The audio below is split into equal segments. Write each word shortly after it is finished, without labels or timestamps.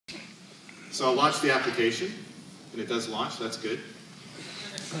So I'll launch the application, and it does launch, that's good.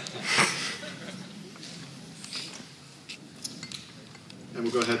 And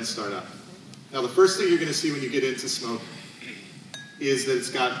we'll go ahead and start up. Now the first thing you're going to see when you get into Smoke is that it's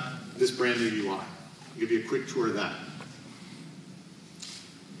got this brand new UI. I'll give you a quick tour of that.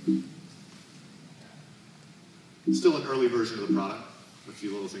 Still an early version of the product. A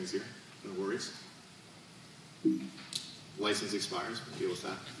few little things here, no worries. License expires, we'll deal with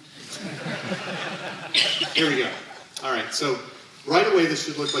that. Here we go. All right, so right away this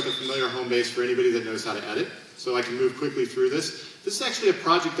should look like a familiar home base for anybody that knows how to edit. So I can move quickly through this. This is actually a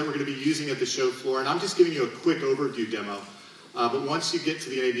project that we're going to be using at the show floor, and I'm just giving you a quick overview demo. But once you get to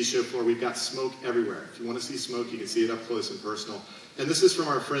the NAB show floor, we've got smoke everywhere. If you want to see smoke, you can see it up close and personal. And this is from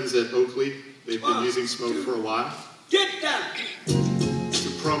our friends at Oakley. They've been using smoke for a while. Get down! It's a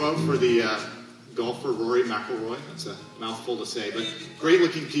promo for the golfer Rory McIlroy. That's a mouthful to say, but great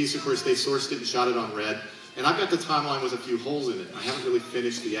looking piece. Of course, they sourced it and shot it on red. And I've got the timeline with a few holes in it. I haven't really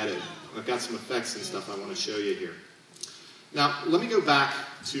finished the edit. I've got some effects and stuff I want to show you here. Now, let me go back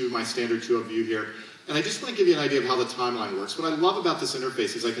to my standard 2-up view here. And I just want to give you an idea of how the timeline works. What I love about this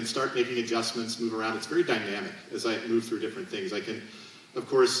interface is I can start making adjustments, move around. It's very dynamic as I move through different things. I can, of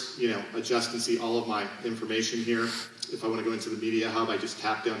course, adjust and see all of my information here. If I want to go into the media hub, I just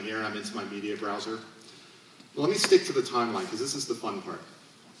tap down here and I'm into my media browser. But let me stick to the timeline because this is the fun part.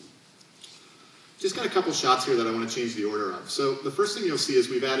 Just got a couple shots here that I want to change the order of. So the first thing you'll see is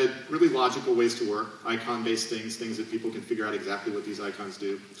we've added really logical ways to work, icon-based things, things that people can figure out exactly what these icons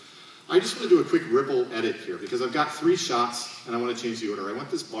do. I just want to do a quick ripple edit here because I've got 3 shots and I want to change the order. I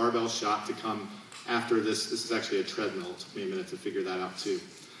want this barbell shot to come after this. This is actually a treadmill. It took me a minute to figure that out too.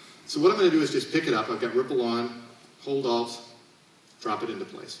 So what I'm going to do is just pick it up. I've got ripple on, hold alt, drop it into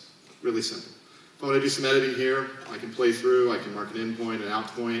place. Really simple. If I want to do some editing here, I can play through. I can mark an in point, an out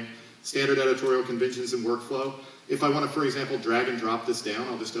point. Standard editorial conventions and workflow. If I want to, for example, drag and drop this down,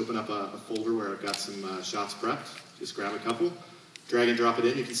 I'll just open up a folder where I've got some shots prepped. Just grab a couple, drag and drop it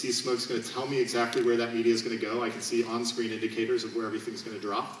in. You can see Smoke's going to tell me exactly where that media is going to go. I can see on-screen indicators of where everything's going to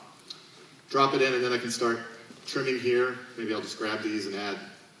drop. Drop it in, and then I can start trimming here. Maybe I'll just grab these and add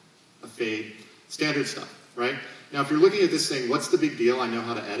a fade. Standard stuff, right? Now, if you're looking at this thing, what's the big deal? I know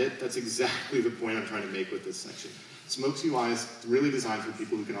how to edit. That's exactly the point I'm trying to make with this section. Smoke's UI is really designed for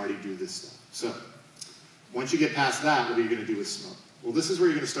people who can already do this stuff. So, once you get past that, what are you going to do with Smoke? Well, this is where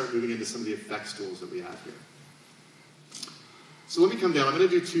you're going to start moving into some of the effects tools that we have here. So let me come down. I'm going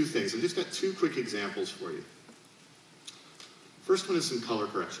to do 2 things. I've just got 2 quick examples for you. First one is some color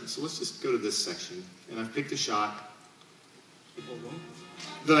correction. So let's just go to this section. And I've picked a shot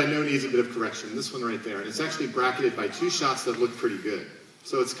that I know needs a bit of correction. This one right there. And it's actually bracketed by 2 shots that look pretty good.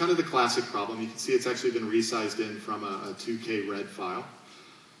 So it's kind of the classic problem. You can see it's actually been resized in from a 2K red file.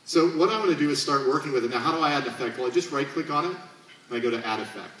 So what I want to do is start working with it. Now, how do I add an effect? Well, I just right-click on it, and I go to Add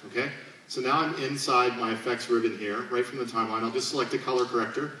Effect, okay? So now I'm inside my effects ribbon here, right from the timeline. I'll just select a color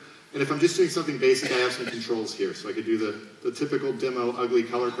corrector. And if I'm just doing something basic, I have some controls here. So I could do the typical demo ugly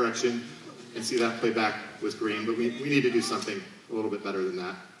color correction and see that play back with green. But we need to do something a little bit better than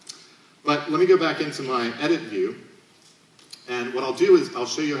that. But let me go back into my edit view. And what I'll do is I'll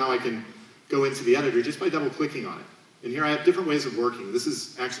show you how I can go into the editor just by double-clicking on it. And here I have different ways of working. This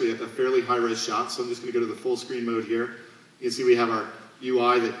is actually a fairly high-res shot, so I'm just going to go to the full screen mode here. You can see we have our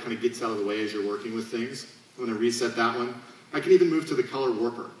UI that kind of gets out of the way as you're working with things. I'm going to reset that one. I can even move to the color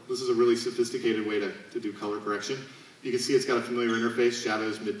warper. This is a really sophisticated way to do color correction. You can see it's got a familiar interface,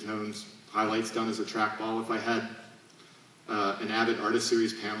 shadows, midtones, highlights done as a trackball. If I had an Avid Artist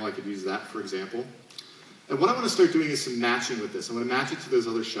Series panel, I could use that, for example. And what I want to start doing is some matching with this. I'm going to match it to those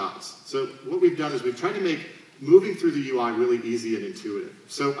other shots. So what we've done is we've tried to make moving through the UI really easy and intuitive.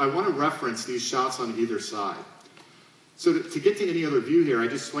 So I want to reference these shots on either side. So to get to any other view here, I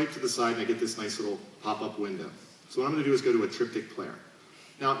just swipe to the side and I get this nice little pop-up window. So what I'm going to do is go to a triptych player.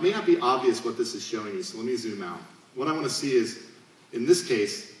 Now, it may not be obvious what this is showing you, so let me zoom out. What I want to see is, in this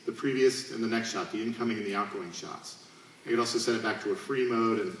case, the previous and the next shot, the incoming and the outgoing shots. I can also set it back to a free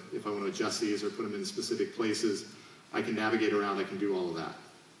mode, and if I want to adjust these or put them in specific places, I can navigate around, I can do all of that.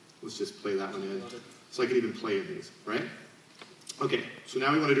 Let's just play that one in. So I can even play in these, right? Okay, so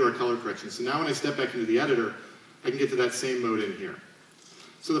now we want to do our color correction. So now when I step back into the editor, I can get to that same mode in here.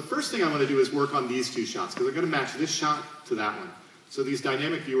 So the first thing I want to do is work on these 2 shots, because I'm going to match this shot to that one. So these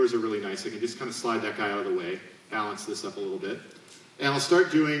dynamic viewers are really nice. I can just kind of slide that guy out of the way, balance this up a little bit. And I'll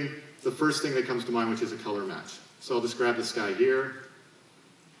start doing the first thing that comes to mind, which is a color match. So I'll just grab this guy here.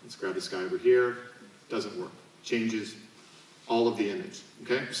 Let's grab this guy over here. Doesn't work. Changes all of the image.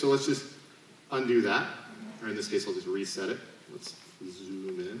 Okay? So let's just undo that. Or in this case, I'll just reset it. Let's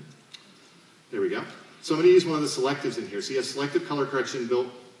zoom in. There we go. So I'm going to use one of the selectives in here. So you have selective color correction built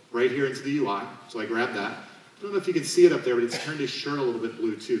right here into the UI. So I grab that. I don't know if you can see it up there, but it's turned his shirt a little bit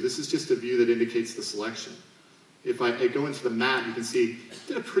blue too. This is just a view that indicates the selection. If I go into the matte, you can see it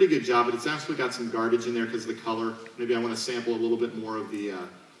did a pretty good job, but it's actually got some garbage in there because of the color. Maybe I want to sample a little bit more of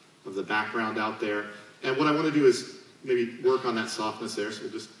the background out there. And what I want to do is maybe work on that softness there, so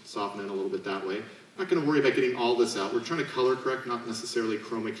we'll just soften it a little bit that way. I'm not going to worry about getting all this out. We're trying to color correct, not necessarily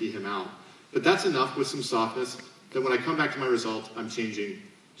chroma key him out. But that's enough with some softness that when I come back to my result, I'm changing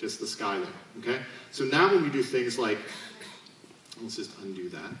just the sky there, okay? So now when we do things like, let's just undo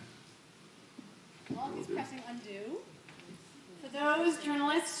that. While he's pressing undo, for those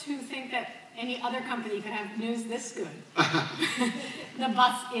journalists who think that any other company could have news this good, the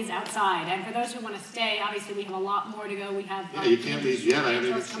bus is outside. And for those who want to stay, obviously we have a lot more to go. We have you can't leave yet. I haven't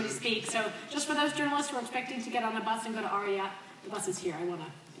even come to speak. So just for those journalists who are expecting to get on the bus and go to ARIA, the bus is here. I want to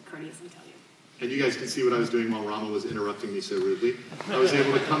courteously tell you. And you guys can see what I was doing while Rama was interrupting me so rudely. I was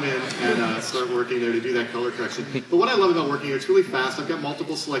able to come in and start working there to do that color correction. But what I love about working here, it's really fast. I've got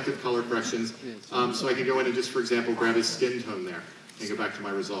multiple selective color corrections. So I can go in and just, for example, grab his skin tone there and go back to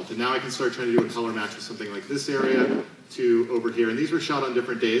my result. And now I can start trying to do a color match with something like this area to over here. And these were shot on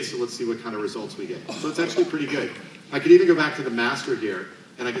different days, so let's see what kind of results we get. So it's actually pretty good. I could even go back to the master here,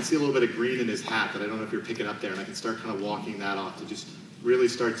 and I can see a little bit of green in his hat that I don't know if you're picking up there, and I can start kind of walking that off to just really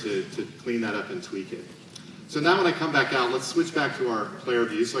start to clean that up and tweak it. So now when I come back out, let's switch back to our player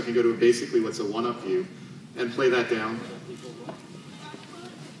view so I can go to basically what's a one-up view and play that down.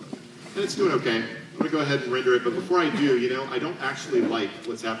 And it's doing okay. I'm going to go ahead and render it, but before I do, you know, I don't actually like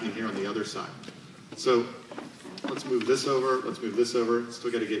what's happening here on the other side. So let's move this over, let's move this over.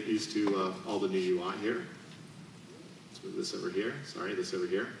 Still got to get used to all the new UI here. Let's move this over here, sorry, this over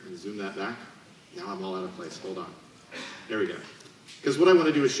here, and zoom that back. Now I'm all out of place, hold on. There we go. Because what I want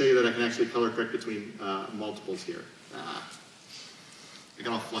to do is show you that I can actually color correct between multiples here. I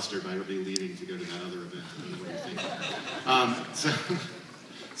got all flustered by everybody leaving to go to that other event. I don't know what you're thinking.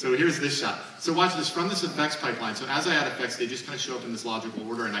 So here's this shot. So watch this, from this effects pipeline. So as I add effects, they just kind of show up in this logical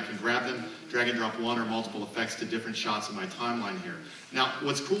order, and I can grab them, drag and drop one or multiple effects to different shots in my timeline here. Now,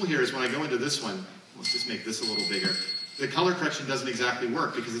 what's cool here is when I go into this one, let's just make this a little bigger. The color correction doesn't exactly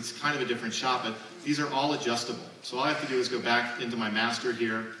work because it's kind of a different shot, but these are all adjustable. So all I have to do is go back into my master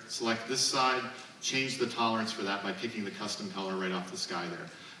here, select this side, change the tolerance for that by picking the custom color right off the sky there.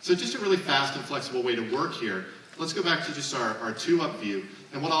 So just a really fast and flexible way to work here. Let's go back to just our two-up view.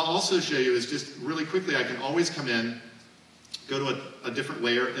 And what I'll also show you is just really quickly, I can always come in, go to a different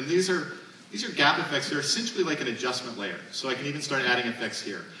layer, and these are gap effects. They're essentially like an adjustment layer. So I can even start adding effects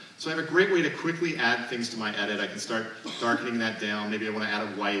here. So I have a great way to quickly add things to my edit. I can start darkening that down. Maybe I want to add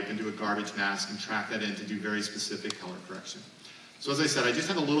a wipe and do a garbage mask and track that in to do very specific color correction. So as I said, I just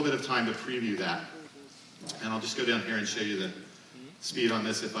have a little bit of time to preview that. And I'll just go down here and show you the speed on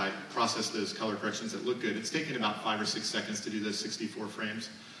this if I process those color corrections that look good. It's taking about 5 or 6 seconds to do those 64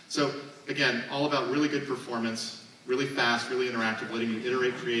 frames. So again, all about really good performance, really fast, really interactive, letting you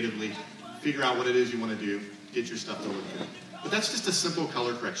iterate creatively, figure out what it is you want to do, get your stuff to look good. But that's just a simple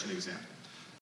color correction example.